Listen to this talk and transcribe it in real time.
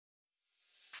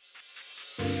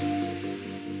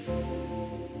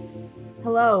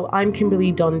Hello, I'm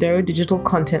Kimberly Dondo, Digital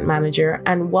Content Manager,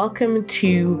 and welcome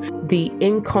to the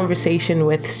In Conversation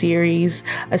With series,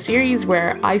 a series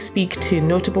where I speak to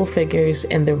notable figures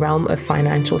in the realm of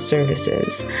financial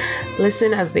services.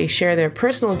 Listen as they share their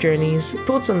personal journeys,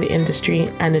 thoughts on the industry,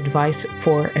 and advice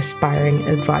for aspiring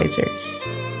advisors.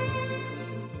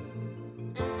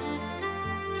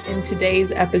 In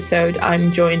today's episode,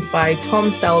 I'm joined by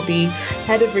Tom Selby,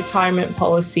 Head of Retirement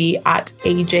Policy at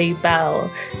AJ Bell.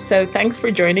 So thanks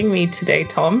for joining me today,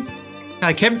 Tom.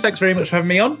 Hi, Kim. Thanks very much for having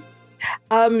me on.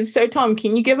 So Tom,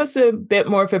 can you give us a bit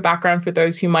more of a background for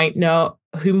those who might not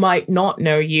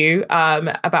know you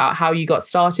about how you got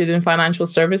started in financial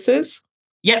services?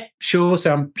 Yeah, sure.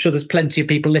 So I'm sure there's plenty of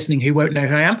people listening who won't know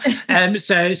who I am.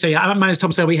 So yeah, my name is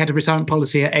Tom Selby, Head of Retirement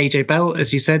Policy at AJ Bell,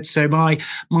 as you said. So my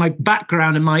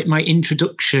background and my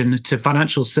introduction to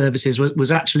financial services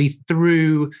was actually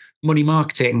through money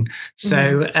marketing.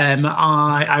 So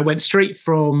I went straight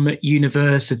from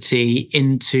university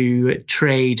into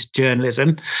trade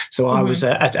journalism. So I was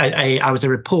a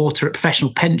reporter at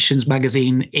Professional Pensions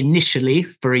magazine initially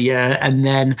for a year, and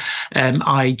then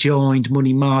I joined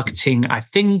money marketing, I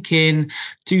think in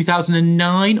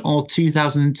 2009 or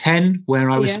 2010, where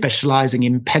I was specialising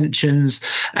in pensions,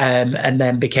 and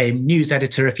then became news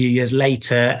editor a few years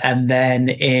later. And then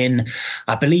in,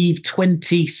 I believe,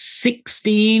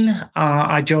 2016,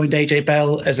 I joined AJ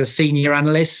Bell as a senior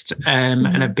analyst, and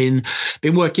I've been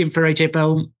working for AJ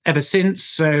Bell ever since.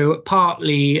 So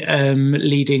partly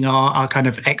leading our kind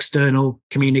of external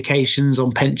communications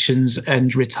on pensions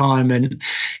and retirement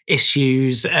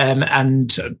issues,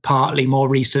 and partly more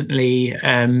recently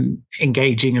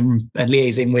engaging and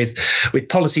liaising with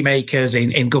policymakers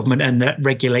in government and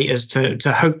regulators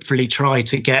to hopefully try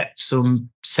to get some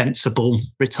sensible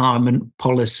retirement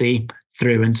policy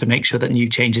through, and to make sure that new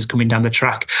changes coming down the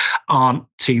track aren't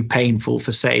too painful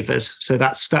for savers. So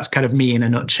that's kind of me in a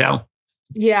nutshell.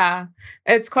 Yeah,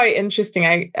 it's quite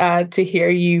interesting to hear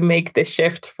you make the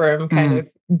shift from kind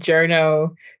of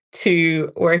journo to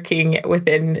working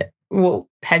within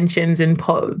pensions and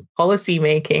policy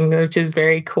making, which is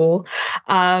very cool.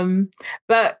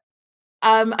 But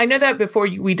I know that before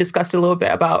we discussed a little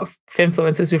bit about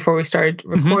finfluencers before we started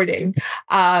recording,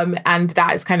 and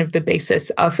that is kind of the basis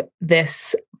of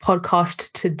this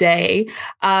podcast today.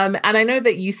 And I know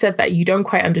that you said that you don't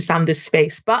quite understand this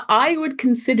space, but I would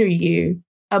consider you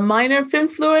a minor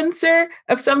finfluencer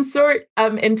of some sort,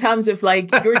 in terms of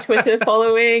like your Twitter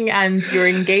following and your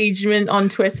engagement on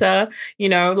Twitter,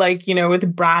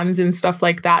 with brands and stuff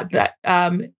like that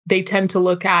they tend to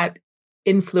look at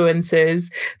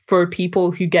influencers for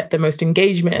people who get the most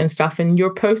engagement and stuff. And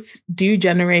your posts do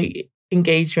generate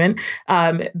engagement.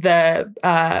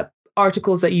 The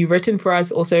articles that you've written for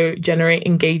us also generate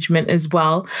engagement as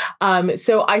well.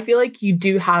 So I feel like you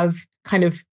do have kind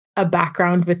of a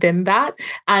background within that.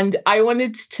 And I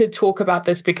wanted to talk about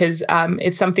this because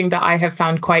it's something that I have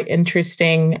found quite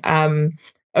interesting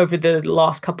over the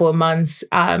last couple of months,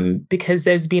 because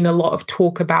there's been a lot of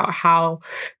talk about how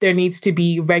there needs to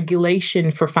be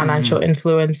regulation for financial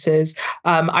influencers.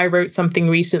 I wrote something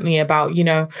recently about,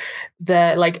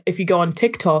 if you go on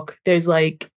TikTok, there's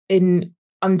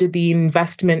under the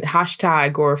investment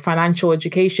hashtag or financial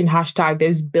education hashtag,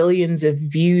 there's billions of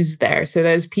views there. So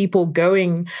there's people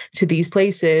going to these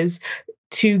places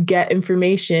to get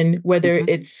information, whether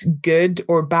it's good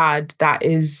or bad. That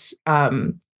is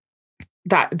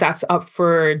that's up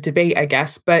for debate, I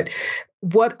guess. But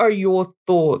what are your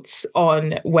thoughts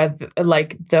on whether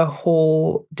the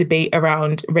whole debate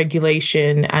around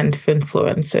regulation and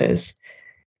finfluencers?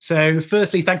 So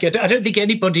firstly, thank you. I don't think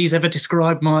anybody's ever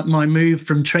described my move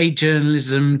from trade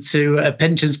journalism to a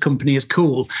pensions company as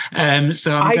cool.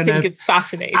 So I think it's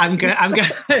fascinating. I'm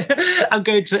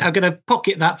going to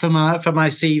pocket that for my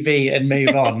CV and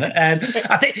move on.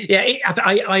 I think,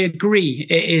 I agree.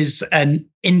 It is an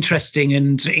interesting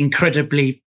and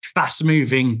incredibly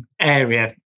fast-moving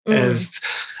area of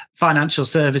financial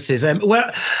services.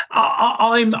 Where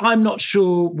I'm not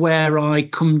sure where I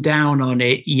come down on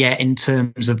it yet in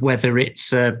terms of whether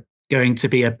it's going to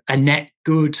be a net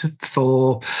good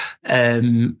for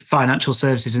financial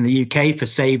services in the UK, for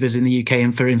savers in the UK,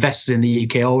 and for investors in the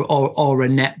UK, or a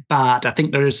net bad. I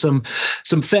think there are some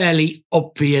fairly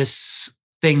obvious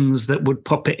things that would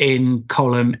pop it in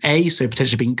column A, so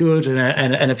potentially being good,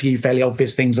 and a few fairly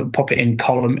obvious things that would pop it in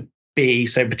column B,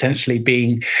 so potentially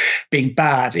being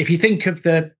bad. If you think of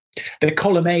the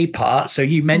column A part, so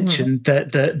you mentioned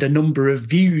the number of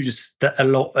views that a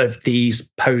lot of these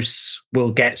posts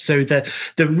will get. So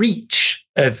the reach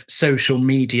of social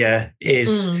media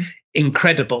is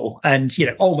incredible and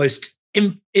almost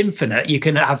infinite. You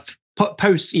can have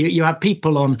posts, you have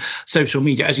people on social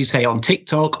media, as you say, on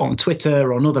TikTok, on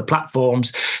Twitter, on other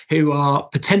platforms, who are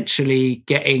potentially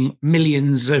getting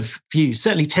millions of views,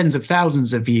 certainly tens of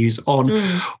thousands of views on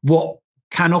what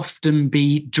can often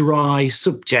be dry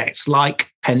subjects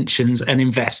like pensions and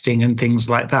investing and things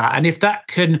like that. And if that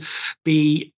can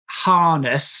be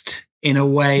harnessed in a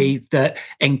way that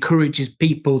encourages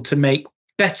people to make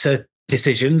better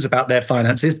decisions about their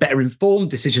finances, better informed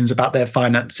decisions about their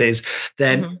finances,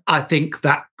 then I think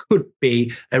that could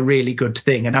be a really good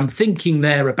thing. And I'm thinking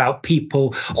there about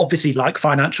people, obviously, like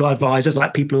financial advisors,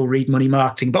 like people who read money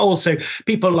marketing, but also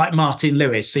people like Martin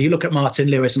Lewis. So you look at Martin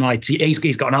Lewis and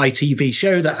he's got an ITV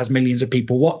show that has millions of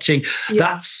people watching.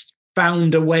 That's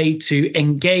found a way to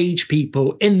engage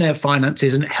people in their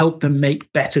finances and help them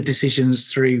make better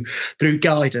decisions through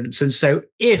guidance. And so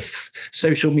if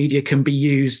social media can be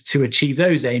used to achieve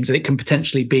those aims, it can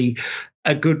potentially be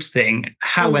a good thing.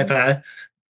 However,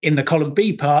 in the column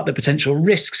B part, the potential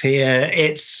risks here,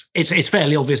 it's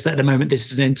fairly obvious that at the moment this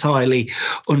is an entirely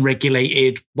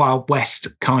unregulated Wild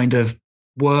West kind of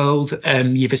world.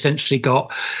 You've essentially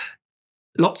got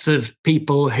lots of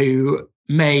people who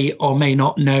may or may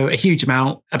not know a huge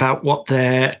amount about what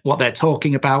they're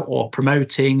talking about or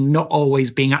promoting, not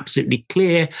always being absolutely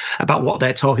clear about what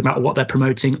they're talking about or what they're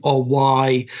promoting or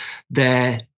why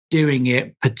they're doing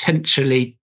it,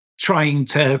 potentially trying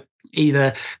to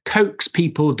either coax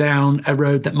people down a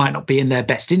road that might not be in their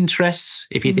best interests.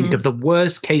 If you think of the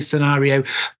worst case scenario,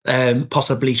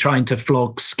 possibly trying to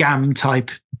flog scam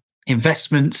type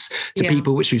investments to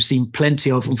people, which we've seen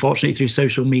plenty of, unfortunately, through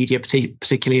social media,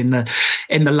 particularly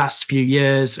in the last few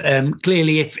years.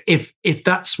 Clearly, if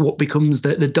that's what becomes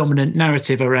the dominant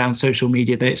narrative around social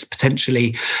media, then it's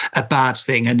potentially a bad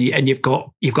thing. And you've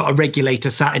got a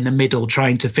regulator sat in the middle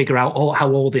trying to figure out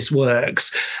how all this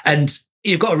works. And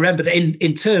you've got to remember that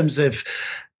in terms of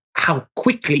how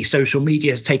quickly social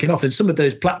media has taken off, and some of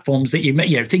those platforms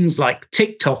that things like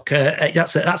TikTok,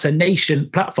 that's a nation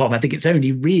platform. I think it's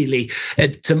only really,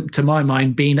 to my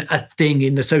mind, been a thing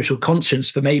in the social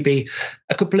conscience for maybe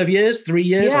a couple of years, 3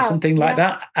 years or something like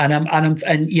that. And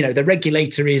the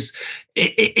regulator is,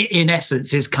 in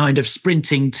essence, is kind of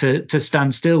sprinting to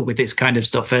stand still with this kind of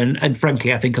stuff. And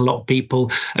frankly, I think a lot of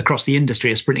people across the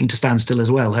industry are sprinting to stand still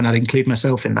as well. And I'd include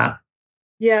myself in that.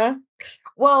 Yeah.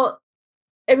 Well,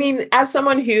 I mean, as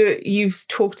someone who you've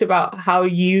talked about how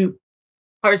you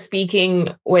are speaking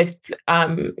with,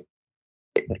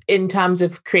 in terms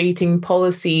of creating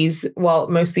policies, well,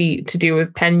 mostly to do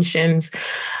with pensions,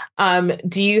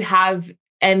 do you have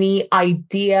any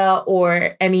idea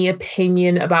or any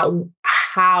opinion about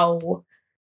how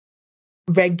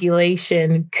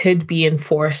regulation could be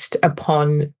enforced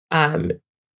upon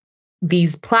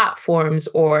these platforms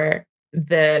or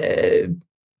the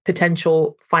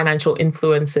potential financial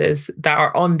influences that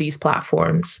are on these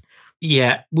platforms?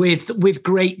 Yeah, with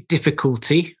great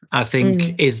difficulty, I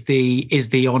think is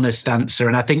the honest answer.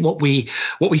 And I think what we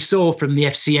saw from the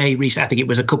FCA recently, I think it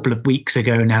was a couple of weeks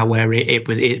ago now, where it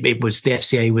was the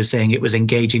FCA was saying it was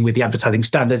engaging with the Advertising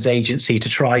Standards Agency to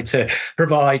try to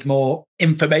provide more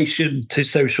information to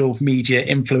social media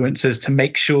influencers to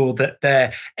make sure that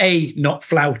they're not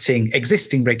flouting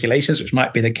existing regulations, which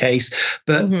might be the case,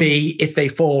 but B, if they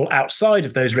fall outside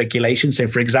of those regulations, so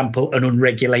for example, an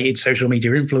unregulated social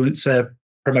media influencer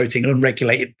promoting an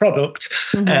unregulated product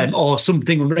or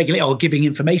something unregulated, or giving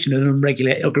information in an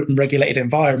unregulated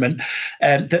environment,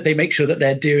 that they make sure that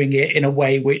they're doing it in a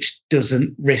way which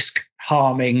doesn't risk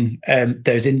harming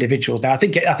those individuals. Now, I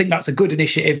think that's a good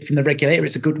initiative from the regulator.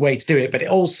 It's a good way to do it, but it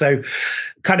also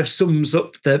kind of sums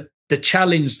up the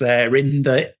challenge there, in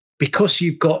that because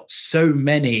you've got so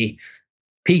many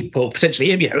people,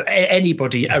 potentially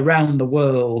anybody around the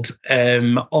world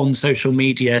on social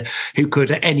media, who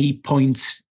could at any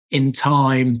point in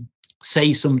time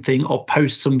say something or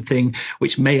post something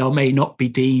which may or may not be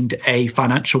deemed a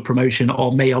financial promotion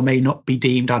or may not be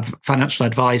deemed financial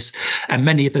advice. And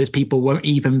many of those people won't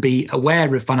even be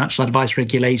aware of financial advice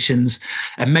regulations.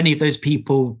 And many of those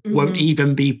people won't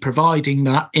even be providing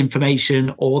that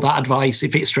information or that advice,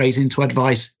 if it strays into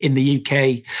advice, in the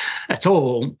UK at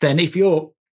all. Then if you're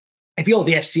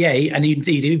the FCA, and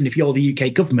indeed even if you're the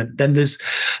UK government, then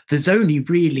there's only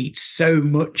really so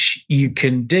much you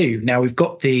can do. Now, we've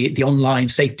got the online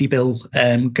safety bill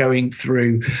going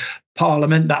through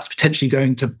Parliament. That's potentially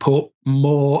going to put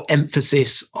more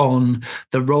emphasis on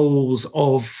the roles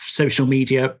of social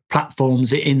media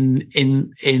platforms in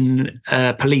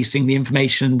policing the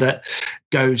information that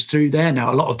goes through there.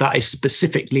 Now, a lot of that is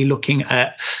specifically looking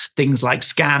at things like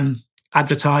scam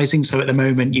advertising. So at the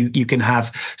moment, you can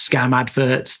have scam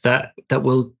adverts that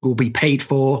will be paid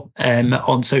for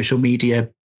on social media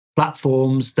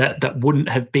platforms that wouldn't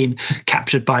have been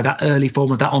captured by that early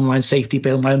form of that online safety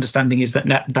bill. My understanding is that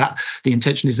the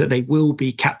intention is that they will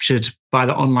be captured by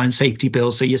the online safety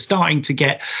bill. So you're starting to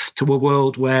get to a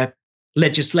world where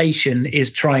legislation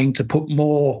is trying to put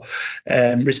more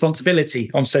responsibility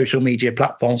on social media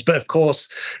platforms. But of course,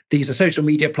 these are social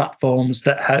media platforms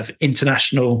that have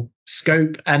international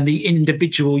scope, and the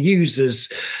individual users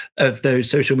of those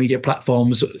social media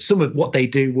platforms, some of what they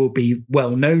do will be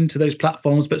well known to those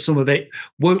platforms, but some of it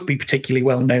won't be particularly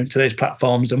well known to those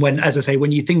platforms. And when, as I say,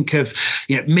 when you think of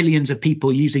millions of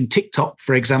people using TikTok,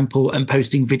 for example, and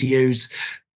posting videos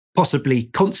possibly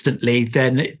constantly,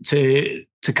 then to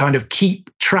kind of keep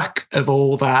track of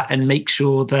all that and make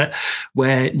sure that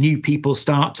where new people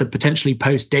start to potentially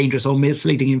post dangerous or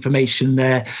misleading information,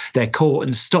 they're caught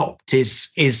and stopped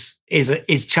is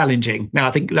challenging.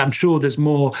 Now, I'm sure there's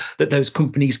more that those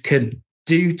companies can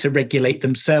do to regulate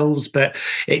themselves, but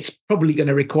it's probably going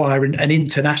to require an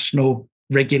international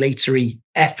regulatory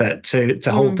effort to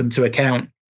hold them to account.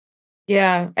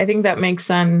 Yeah, I think that makes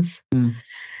sense.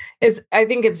 I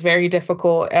think it's very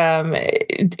difficult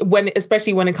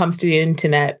especially when it comes to the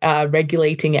internet.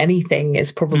 Regulating anything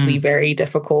is probably very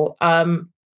difficult.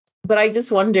 But I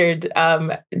just wondered,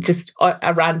 just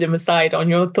a random aside, on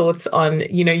your thoughts on,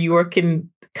 you work in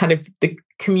kind of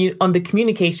on the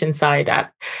communication side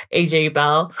at AJ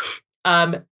Bell.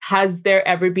 Has there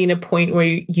ever been a point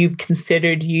where you've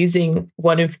considered using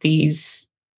one of these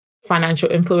financial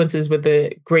influencers with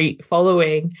a great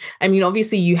following? I mean,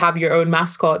 obviously you have your own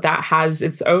mascot that has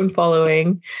its own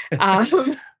following. But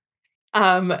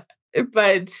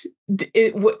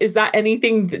is that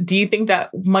anything, do you think that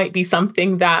might be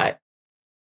something that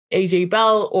AJ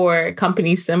Bell or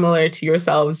companies similar to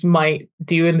yourselves might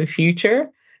do in the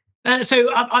future? So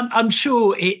I'm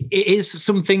sure it is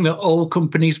something that all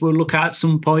companies will look at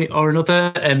some point or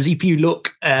another. If you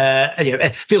look,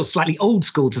 it feels slightly old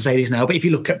school to say this now, but if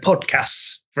you look at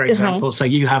podcasts, for example, so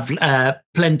you have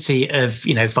plenty of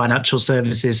financial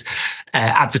services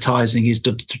advertising is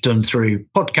done through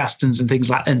podcasters and things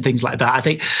like that. I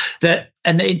think that,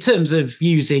 and in terms of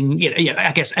using,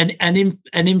 I guess an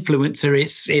influencer,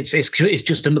 it's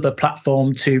just another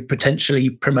platform to potentially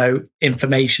promote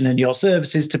information and your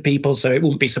services to people. So it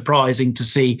wouldn't be surprising to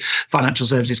see financial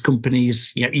services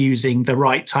companies using the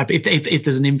right type. If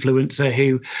there's an influencer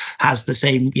who has the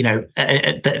same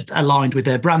that's aligned with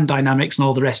their brand dynamics and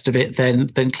all the rest of it, then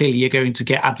clearly you're going to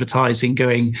get advertising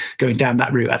going down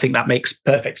that route. I think that makes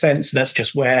perfect sense. And that's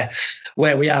just where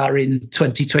we are in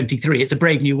 2023. It's a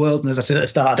brave new world, and as I said at the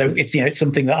start, it's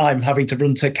something that I'm having to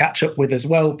run to catch up with as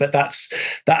well. But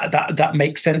that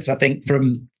makes sense. I think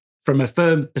from a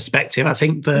firm perspective, I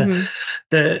think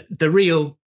the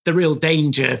real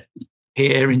danger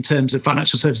here in terms of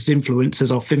financial services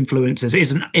influencers or finfluencers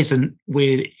isn't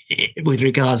with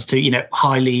regards to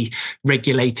highly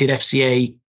regulated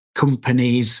FCA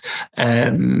companies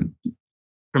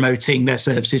promoting their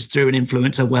services through an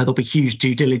influencer where there'll be huge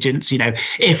due diligence.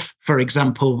 If, for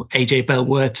example, AJ Bell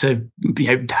were to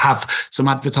have some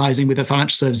advertising with a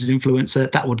financial services influencer,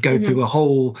 that would go through a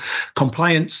whole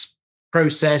compliance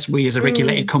process. We as a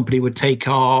regulated company would take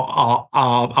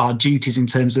our duties in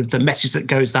terms of the message that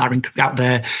goes out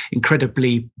there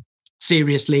incredibly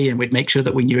seriously, and we'd make sure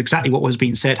that we knew exactly what was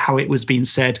being said, how it was being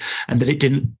said, and that it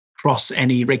didn't cross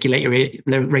any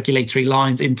regulatory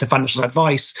lines into financial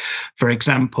advice, for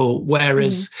example.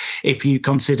 Whereas if you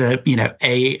consider,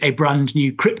 a brand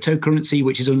new cryptocurrency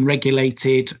which is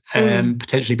unregulated,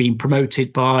 potentially being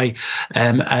promoted by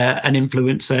an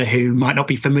influencer who might not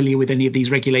be familiar with any of these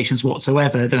regulations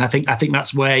whatsoever, then I think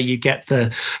that's where you get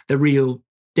the real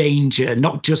danger,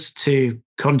 not just to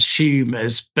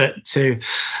consumers, but to,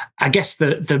 I guess,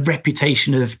 the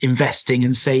reputation of investing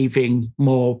and saving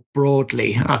more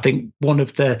broadly. I think one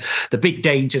of the big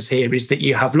dangers here is that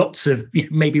you have lots of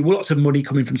money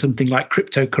coming from something like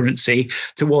cryptocurrency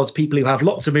towards people who have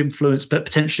lots of influence, but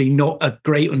potentially not a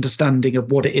great understanding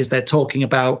of what it is they're talking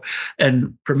about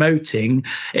and promoting.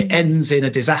 It ends in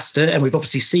a disaster, and we've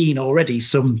obviously seen already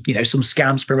some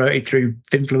scams promoted through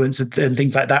influence and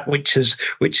things like that, which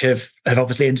have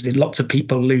obviously ended in lots of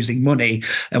people losing money.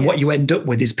 And what you end up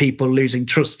with is people losing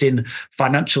trust in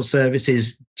financial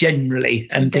services generally,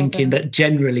 and thinking that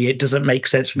generally it doesn't make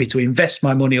sense for me to invest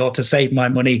my money or to save my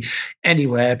money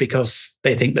anywhere, because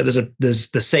they think that there's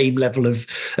the same level of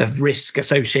risk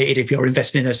associated if you're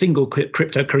investing in a single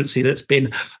cryptocurrency that's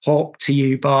been hawked to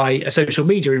you by a social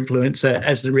media influencer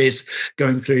as there is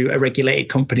going through a regulated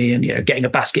company and getting a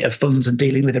basket of funds and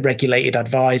dealing with a regulated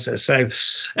advisor. So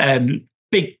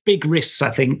big risks, I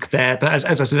think, there. But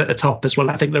as I said at the top as well,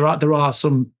 I think there are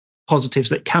some positives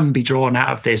that can be drawn out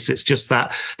of this. It's just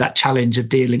that challenge of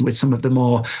dealing with some of the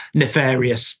more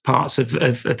nefarious parts of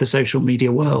the social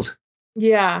media world.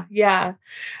 Yeah.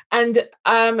 And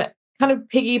kind of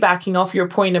piggybacking off your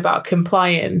point about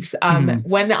compliance,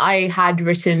 when I had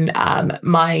written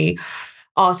my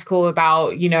article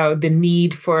about the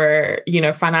need for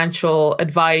financial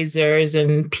advisors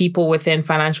and people within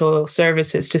financial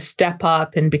services to step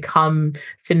up and become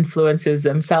influencers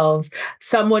themselves,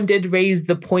 someone did raise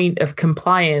the point of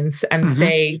compliance and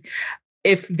say,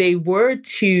 if they were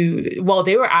to, well,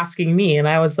 they were asking me, and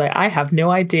I was like, I have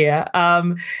no idea.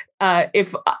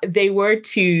 If they were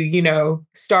to,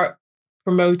 start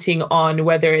promoting on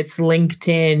whether it's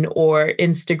LinkedIn or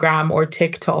Instagram or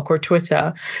TikTok or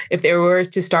Twitter, if they were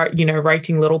to start,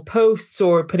 writing little posts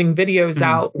or putting videos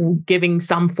out, giving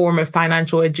some form of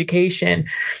financial education,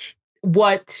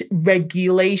 what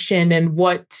regulation and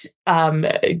what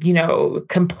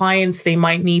compliance they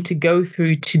might need to go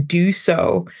through to do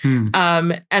so.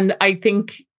 And I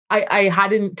think I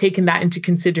hadn't taken that into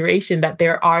consideration, that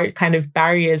there are kind of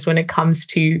barriers when it comes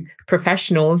to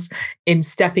professionals in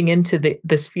stepping into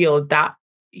this field, that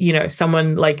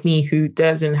someone like me who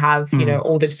doesn't have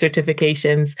all the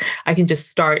certifications, I can just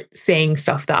start saying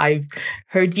stuff that I've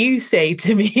heard you say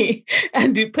to me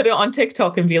and put it on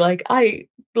TikTok and be like, I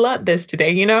learned this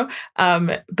today,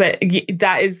 but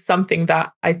that is something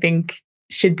that I think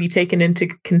should be taken into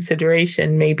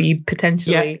consideration, maybe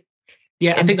potentially.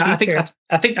 Yeah, I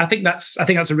think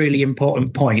that's a really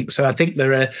important point. So I think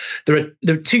there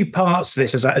are two parts to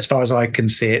this as far as I can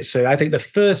see it. So I think the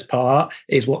first part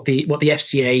is what the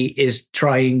FCA is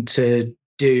trying to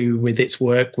do with its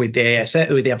work with the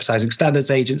ASF, with the Advertising Standards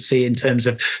Agency, in terms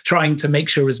of trying to make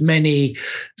sure as many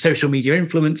social media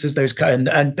influencers, those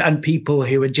and people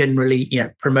who are generally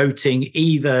promoting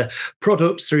either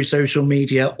products through social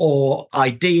media or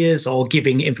ideas or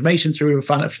giving information through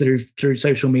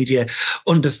social media,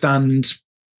 understand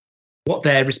what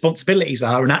their responsibilities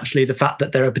are, and actually the fact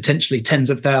that there are potentially tens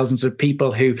of thousands of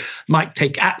people who might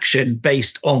take action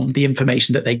based on the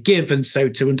information that they give, and so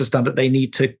to understand that they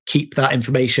need to keep that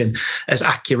information as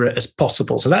accurate as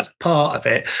possible. So that's part of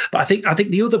it. But I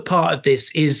think the other part of this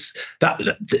is that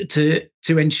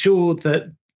to ensure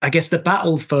that, I guess, the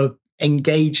battle for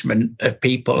engagement of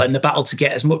people and the battle to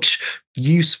get as much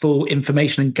useful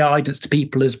information and guidance to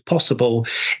people as possible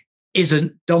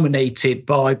isn't dominated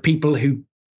by people who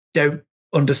don't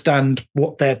understand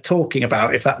what they're talking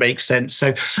about, if that makes sense.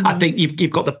 So I think you've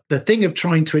got the thing of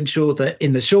trying to ensure that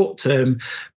in the short term,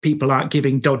 people aren't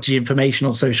giving dodgy information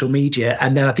on social media.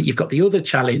 And then I think you've got the other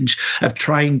challenge of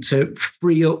trying to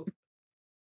free up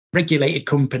regulated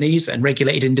companies and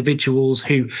regulated individuals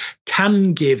who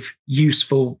can give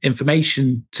useful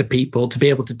information to people to be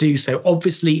able to do so,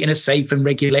 obviously in a safe and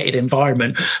regulated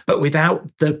environment, but without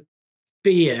the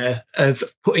fear of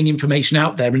putting information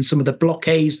out there and some of the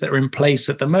blockades that are in place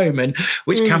at the moment,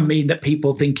 which can mean that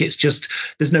people think it's just,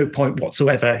 there's no point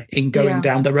whatsoever in going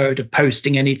down the road of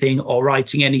posting anything or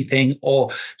writing anything or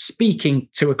speaking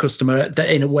to a customer that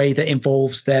in a way that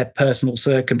involves their personal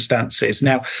circumstances.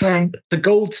 Now, the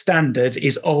gold standard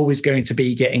is always going to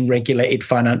be getting regulated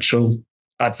financial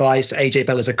advice. AJ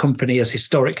Bell as a company has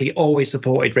historically always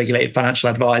supported regulated financial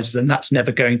advisors, and that's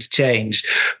never going to change.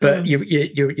 But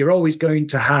you're always going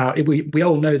to have, we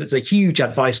all know there's a huge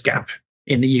advice gap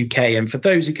in the UK. And for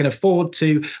those who can afford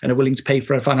to and are willing to pay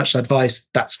for a financial advice,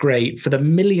 that's great. For the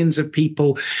millions of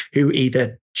people who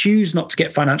either choose not to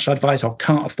get financial advice or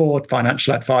can't afford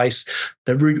financial advice,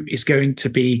 the route is going to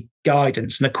be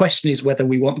guidance. And the question is whether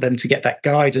we want them to get that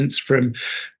guidance from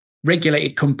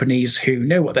regulated companies who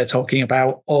know what they're talking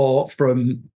about, or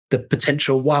from the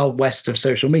potential wild west of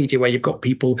social media, where you've got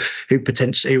people who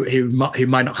potentially who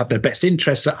might not have their best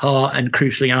interests at heart and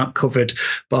crucially aren't covered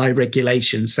by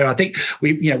regulation. So I think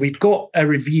we've got a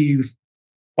review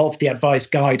of the advice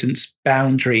guidance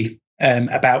boundary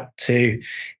about to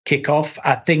kick off.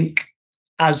 I think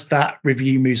as that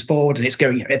review moves forward, and it's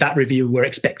going, that review we're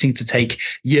expecting to take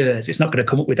years. It's not going to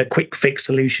come up with a quick fix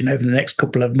solution over the next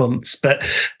couple of months. But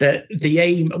the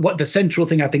aim, what the central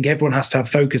thing I think everyone has to have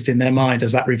focused in their mind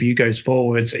as that review goes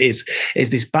forwards is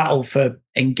this battle for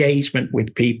engagement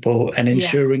with people and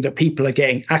ensuring that people are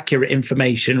getting accurate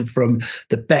information from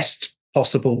the best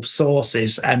possible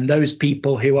sources, and those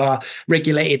people who are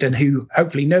regulated and who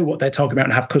hopefully know what they're talking about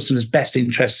and have customers' best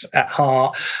interests at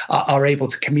heart are able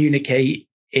to communicate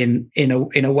in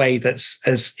a way that's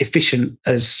as efficient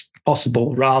as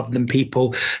possible, rather than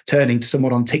people turning to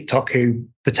someone on TikTok who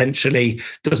potentially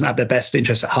doesn't have their best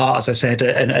interests at heart, as I said,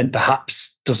 and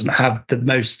perhaps doesn't have the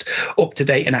most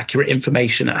up-to-date and accurate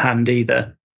information at hand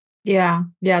either. Yeah,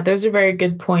 those are very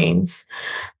good points.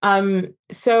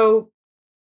 So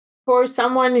for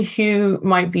someone who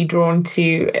might be drawn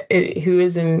to, who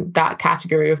is in that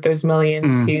category of those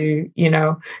millions who,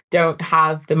 don't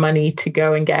have the money to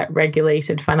go and get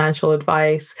regulated financial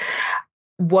advice,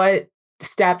 what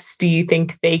steps do you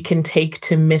think they can take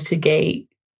to mitigate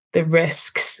the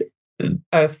risks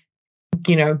of,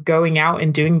 going out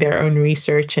and doing their own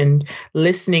research and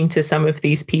listening to some of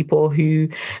these people who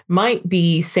might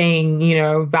be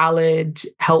saying, valid,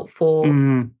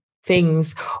 helpful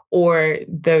things, or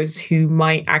those who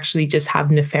might actually just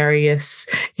have nefarious,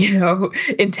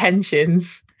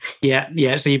 intentions?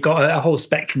 Yeah. So you've got a whole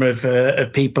spectrum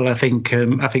of people. I think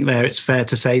there it's fair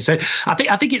to say. So I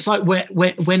think it's like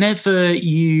whenever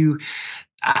you,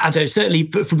 I don't, certainly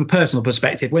from a personal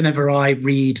perspective, whenever I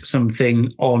read something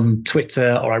on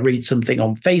Twitter or I read something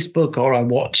on Facebook or I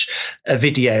watch a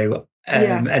video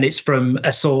and it's from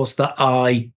a source that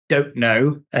I don't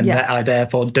know and that I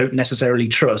therefore don't necessarily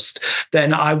trust,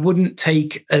 then I wouldn't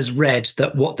take as read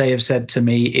that what they have said to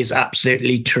me is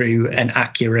absolutely true and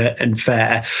accurate and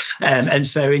fair. And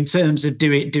so in terms of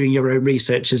doing your own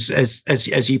research,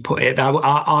 as you put it,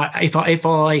 if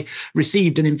I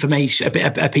received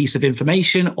a piece of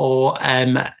information or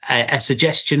a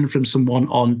suggestion from someone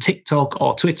on TikTok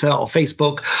or Twitter or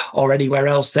Facebook or anywhere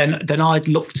else, then I'd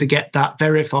look to get that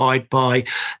verified by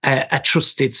a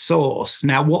trusted source.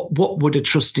 Now, what would a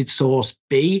trusted source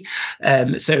be?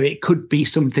 So it could be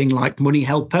something like Money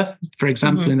Helper, for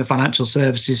example, in the financial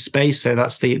services space. So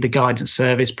that's the guidance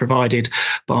service provided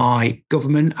by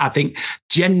government. I think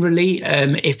generally,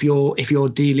 if you're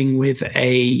dealing with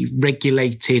a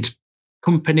regulated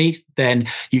company, then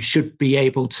you should be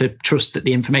able to trust that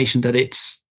the information that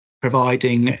it's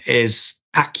providing is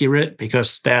accurate,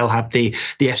 because they'll have the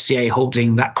FCA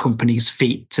holding that company's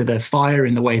feet to the fire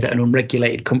in the way that an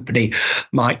unregulated company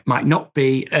might not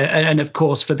be. And of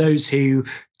course, for those who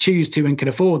choose to and can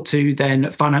afford to,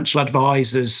 then financial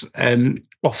advisors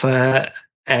offer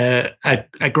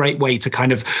a great way to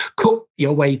kind of cut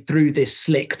your way through this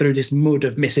mud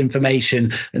of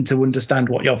misinformation and to understand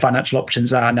what your financial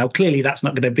options are. Now, clearly, that's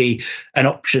not going to be an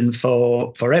option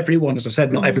for everyone. As I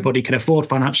said, not everybody can afford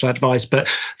financial advice, but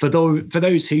for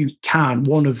those who can,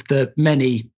 one of the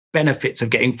many benefits of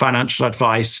getting financial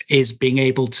advice is being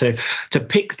able to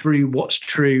pick through what's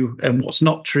true and what's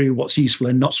not true, what's useful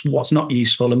and what's not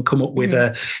useful, and come up with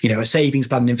a savings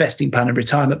plan, an investing plan, a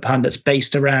retirement plan that's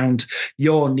based around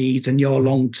your needs and your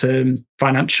long-term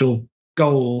financial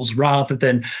goals, rather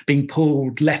than being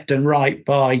pulled left and right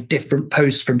by different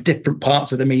posts from different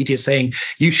parts of the media saying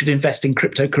you should invest in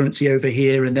cryptocurrency over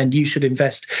here, and then you should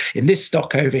invest in this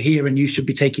stock over here, and you should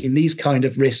be taking these kind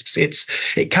of risks.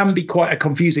 It can be quite a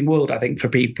confusing world, I think, for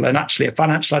people, and actually a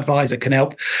financial advisor can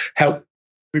help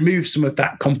remove some of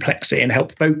that complexity and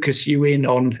help focus you in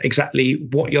on exactly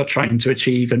what you're trying to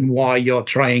achieve and why you're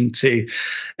trying to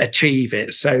achieve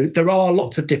it. So there are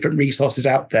lots of different resources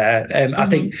out there. I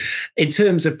think in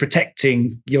terms of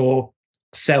protecting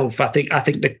yourself, I think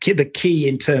the key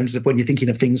in terms of when you're thinking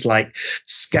of things like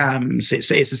scams, it's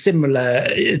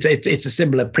a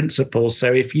similar principle.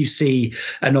 So if you see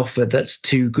an offer that's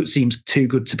seems too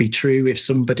good to be true, if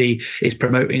somebody is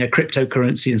promoting a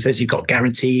cryptocurrency and says you've got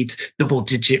guaranteed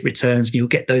double-digit returns and you'll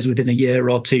get those within a year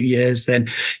or 2 years, then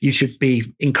you should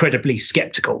be incredibly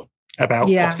skeptical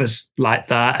about offers like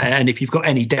that. And if you've got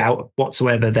any doubt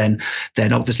whatsoever, then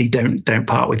obviously don't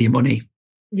part with your money.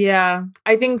 Yeah,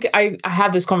 I think I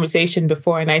had this conversation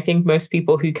before, and I think most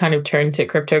people who kind of turn to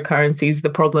cryptocurrencies, the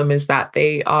problem is that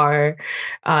they are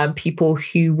people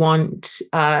who want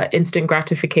instant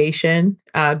gratification,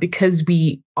 because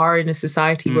we are in a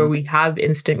society where we have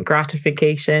instant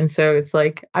gratification. So it's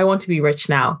like, I want to be rich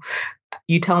now.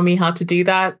 You tell me how to do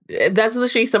that. That's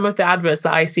literally some of the adverts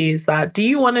that I see, is that, do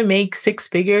you want to make 6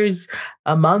 figures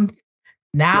a month?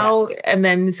 now. And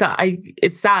then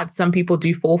it's sad. Some people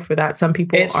do fall for that. Some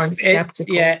people aren't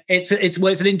skeptical. It's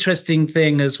an interesting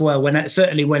thing as well.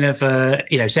 Certainly whenever,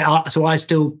 so I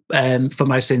still, for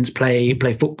my sins, play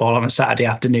football on a Saturday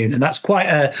afternoon, and that's quite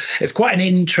an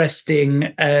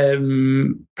interesting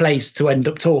place to end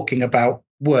up talking about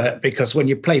work, because when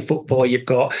you play football, you've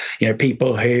got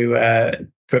people who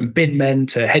from bin men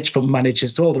to hedge fund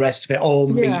managers to all the rest of it all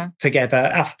meet together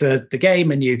after the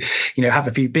game, and you have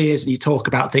a few beers and you talk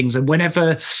about things. And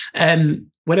whenever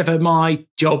my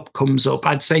job comes up,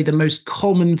 I'd say the most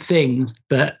common thing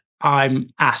that I'm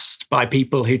asked by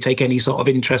people who take any sort of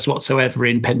interest whatsoever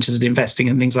in pensions and investing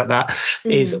and things like that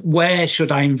is, where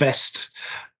should I invest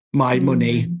my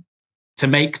money to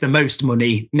make the most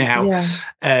money now?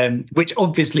 Which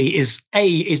obviously is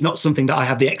not something that I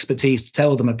have the expertise to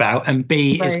tell them about, and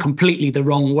B, is completely the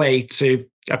wrong way to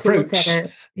approach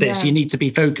this. You need to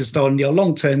be focused on your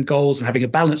long-term goals and having a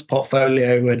balanced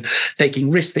portfolio and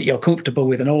taking risks that you're comfortable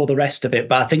with and all the rest of it.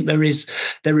 But I think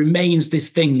there remains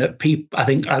this thing that people, I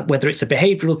think, whether it's a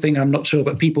behavioral thing, I'm not sure,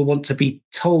 but people want to be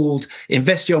told,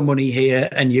 invest your money here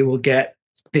and you will get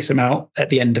this amount at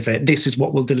the end of it. This is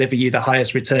what will deliver you the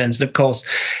highest returns. And of course,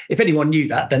 if anyone knew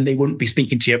that, then they wouldn't be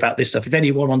speaking to you about this stuff. If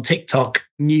anyone on TikTok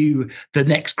knew the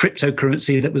next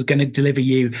cryptocurrency that was going to deliver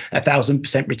you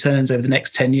 1,000% returns over the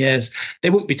next 10 years, they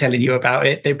wouldn't be telling you about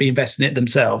it. They'd be investing it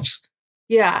themselves.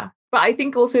 Yeah. But I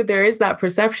think also there is that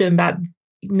perception that,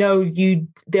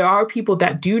 there are people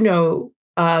that do know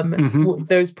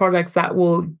those products that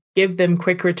will give them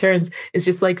quick returns. It's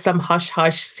just like some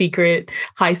hush-hush secret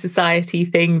high society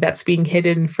thing that's being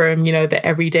hidden from, the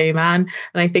everyday man.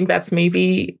 And I think that's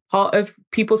maybe part of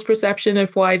people's perception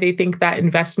of why they think that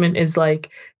investment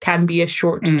can be a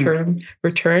short-term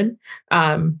return.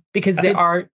 Because there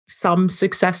are some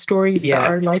success stories that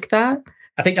are like that.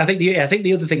 I think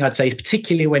the other thing I'd say,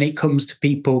 particularly when it comes to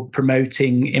people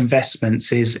promoting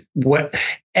investments, is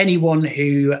anyone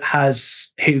who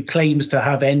claims to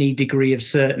have any degree of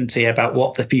certainty about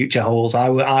what the future holds,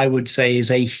 I would say is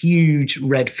a huge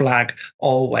red flag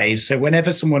always. So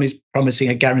whenever someone is promising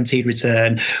a guaranteed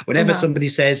return, whenever somebody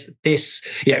says this,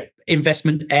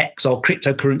 investment X or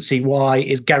cryptocurrency Y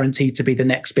is guaranteed to be the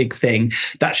next big thing,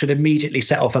 that should immediately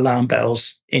set off alarm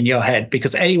bells in your head,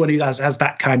 because anyone who has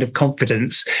that kind of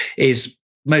confidence is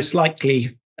most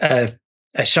likely a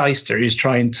shyster who's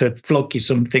trying to flog you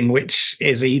something which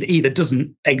is either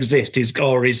doesn't exist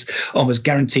or is almost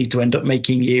guaranteed to end up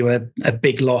making you a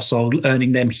big loss or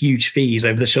earning them huge fees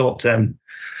over the short term.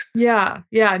 Yeah,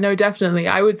 no, definitely.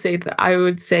 I would say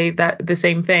that the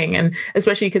same thing. And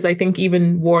especially because I think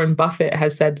even Warren Buffett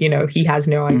has said, he has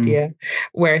no idea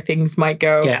where things might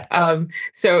go. Yeah.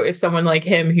 So if someone like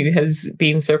him, who has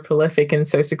been so prolific and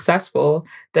so successful,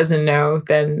 doesn't know,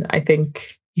 then I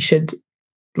think you should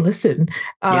listen.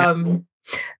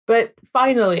 But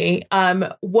finally,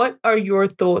 what are your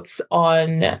thoughts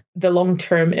on the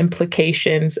long-term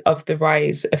implications of the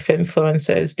rise of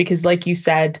influencers? Because like you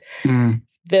said,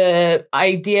 the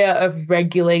idea of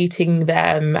regulating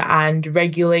them and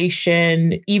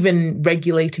even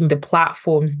regulating the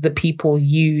platforms that people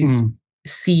use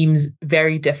seems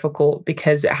very difficult,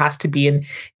 because it has to be an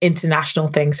international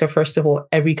thing. So first of all,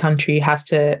 every country has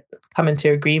to come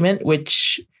into agreement,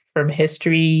 which from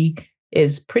history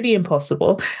is pretty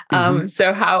impossible.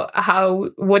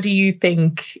 So what do you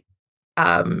think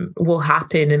will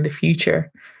happen in the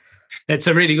future? It's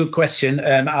a really good question.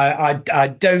 I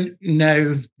don't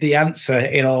know the answer,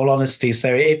 in all honesty.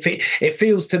 So it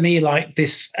feels to me like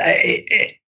this.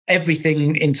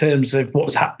 Everything in terms of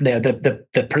what's happening,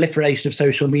 the proliferation of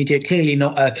social media, clearly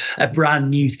not a brand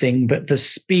new thing, but the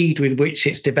speed with which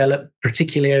it's developed,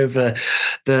 particularly over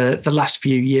the last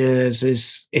few years,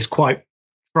 is quite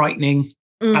frightening.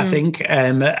 I think.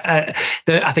 I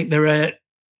think there are.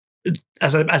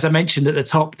 As I mentioned at the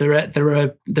top, there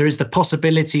is the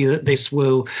possibility that this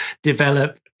will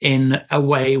develop in a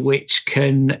way which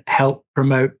can help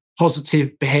promote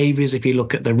positive behaviours if you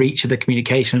look at the reach of the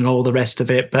communication and all the rest of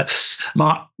it. But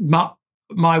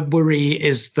my worry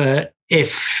is that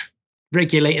if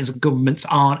regulators and governments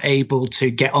aren't able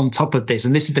to get on top of this,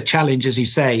 and this is the challenge, as you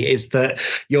say, is that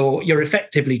you're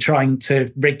effectively trying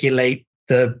to regulate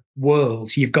the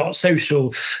world. You've got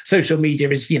social media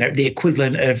is, the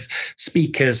equivalent of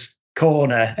Speaker's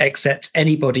Corner, except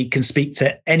anybody can speak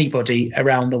to anybody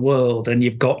around the world. And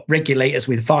you've got regulators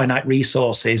with finite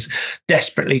resources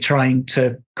desperately trying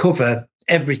to cover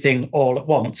everything all at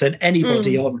once, and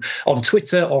anybody on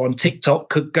Twitter or on TikTok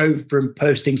could go from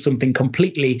posting something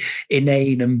completely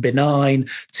inane and benign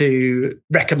to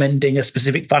recommending a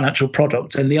specific financial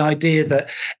product. And the idea that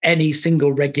any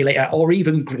single regulator or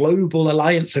even global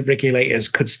alliance of regulators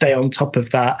could stay on top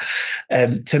of that,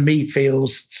 to me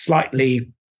feels slightly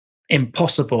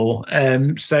impossible.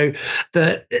 So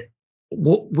that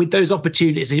with those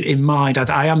opportunities in mind,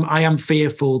 I am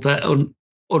fearful that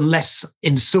unless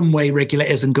in some way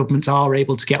regulators and governments are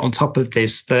able to get on top of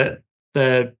this, that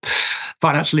the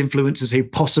financial influencers who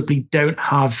possibly don't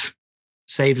have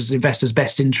savers and investors'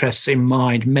 best interests in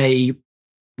mind may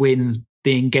win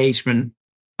the engagement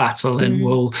battle, and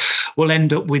will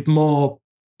end up with more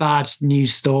bad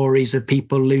news stories of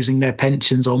people losing their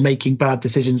pensions or making bad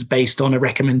decisions based on a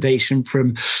recommendation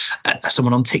from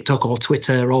someone on TikTok or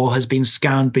Twitter, or has been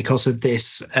scammed because of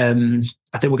this.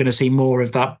 I think we're going to see more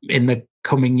of that in the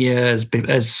coming years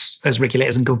as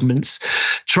regulators and governments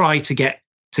try to get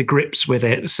to grips with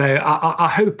it. So I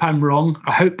hope I'm wrong.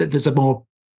 I hope that there's a more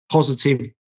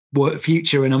positive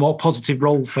future and a more positive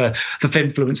role for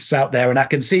influencers out there. And I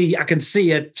can see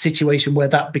a situation where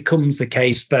that becomes the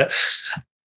case, but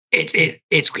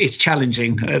it's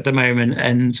challenging at the moment,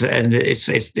 and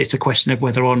it's a question of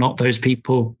whether or not those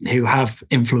people who have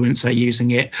influence are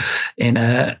using it in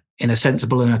a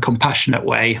sensible and a compassionate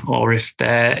way, or if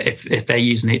they're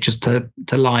using it just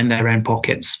to line their own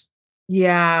pockets.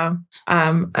 Yeah.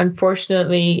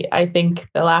 Unfortunately, I think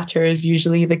the latter is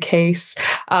usually the case.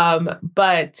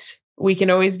 But we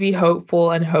can always be hopeful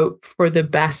and hope for the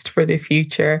best for the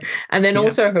future. And then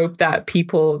also hope that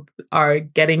people are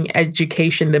getting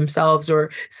education themselves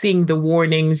or seeing the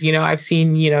warnings. I've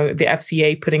seen, the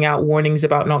FCA putting out warnings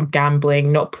about not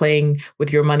gambling, not playing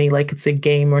with your money like it's a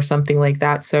game or something like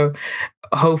that. So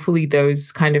hopefully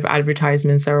those kind of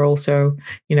advertisements are also,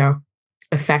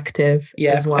 effective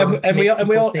as well. And we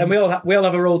all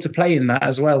have a role to play in that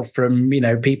as well, from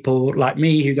people like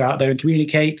me who go out there and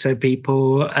communicate, to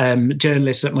people,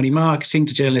 journalists at Money Marketing,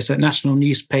 to journalists at national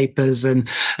newspapers and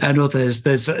others.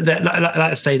 There's like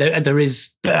I say, there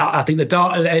is, I think, the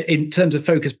dark, in terms of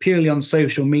focus purely on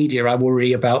social media, I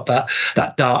worry about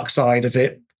that dark side of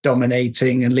it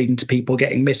dominating and leading to people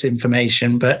getting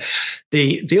misinformation. But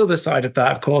the other side of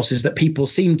that, of course, is that people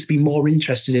seem to be more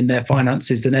interested in their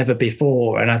finances than ever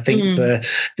before. And I think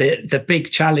the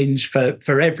big challenge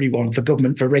for everyone, for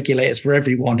government, for regulators, for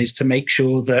everyone, is to make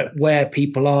sure that where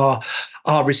people are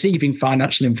receiving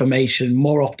financial information,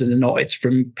 more often than not, it's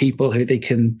from people who they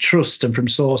can trust and from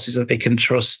sources that they can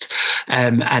trust,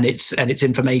 and it's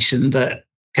information that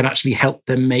can actually help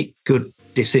them make good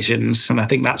decisions. And I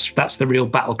think that's the real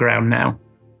battleground now.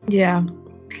 Yeah.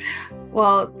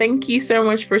 Well, thank you so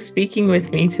much for speaking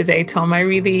with me today, Tom. I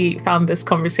really found this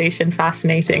conversation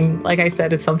fascinating. Like I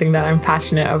said, it's something that I'm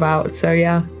passionate about. So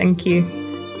yeah, thank you.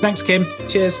 Thanks, Kim.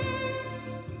 Cheers.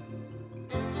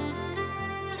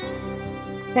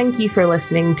 Thank you for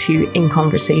listening to In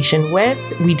Conversation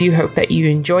With. We do hope that you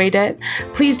enjoyed it.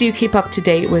 Please do keep up to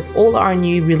date with all our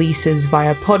new releases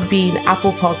via Podbean,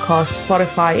 Apple Podcasts,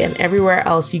 Spotify, and everywhere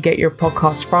else you get your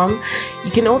podcasts from.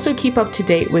 You can also keep up to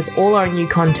date with all our new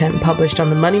content published on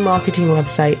the Money Marketing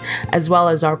website, as well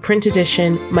as our print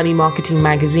edition Money Marketing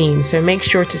magazine. So make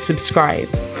sure to subscribe.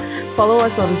 Follow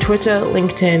us on Twitter,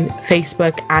 LinkedIn,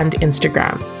 Facebook, and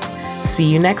Instagram.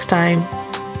 See you next time.